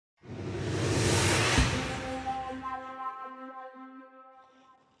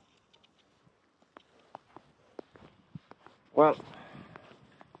Well,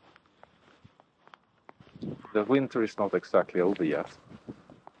 the winter is not exactly over yet.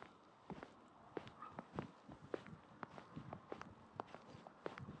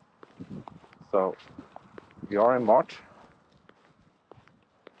 So, we are in March.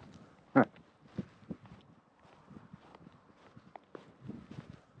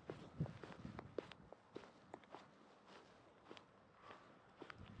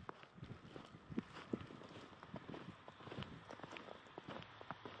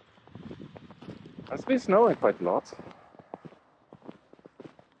 It's been snowing quite a lot.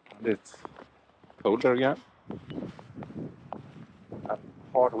 And it's colder again. And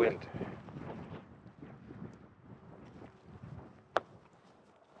hard wind.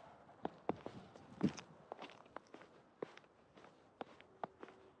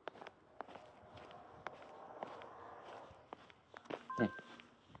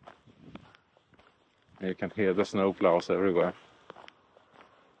 You can hear the snow plows everywhere.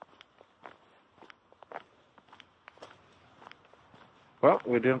 Well,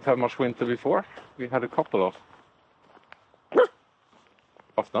 we didn't have much winter before. We had a couple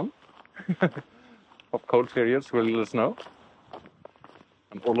of them. Of cold periods with little snow.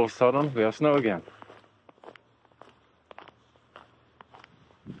 And all of a sudden we have snow again.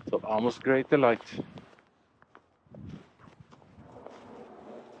 So almost great delight.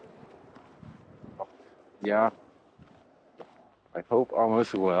 Yeah. I hope Aamu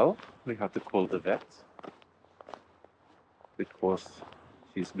is well. We have to call the vet. Because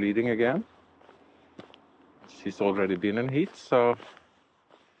she's bleeding again. She's already been in heat, so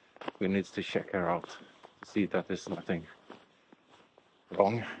we need to check her out to see that there's nothing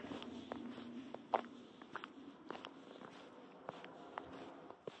wrong.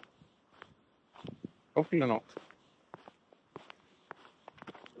 Hopefully not.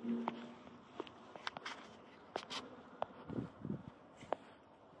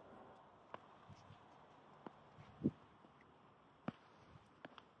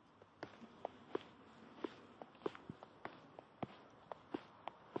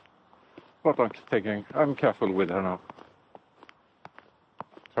 But I'm careful with her now.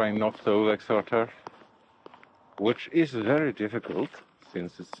 Trying not to exert her, which is very difficult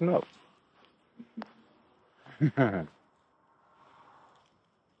since it snows.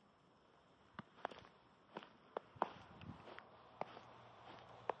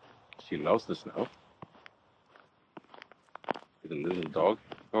 She loves the snow. With a little dog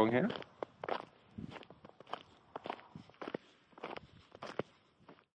going here.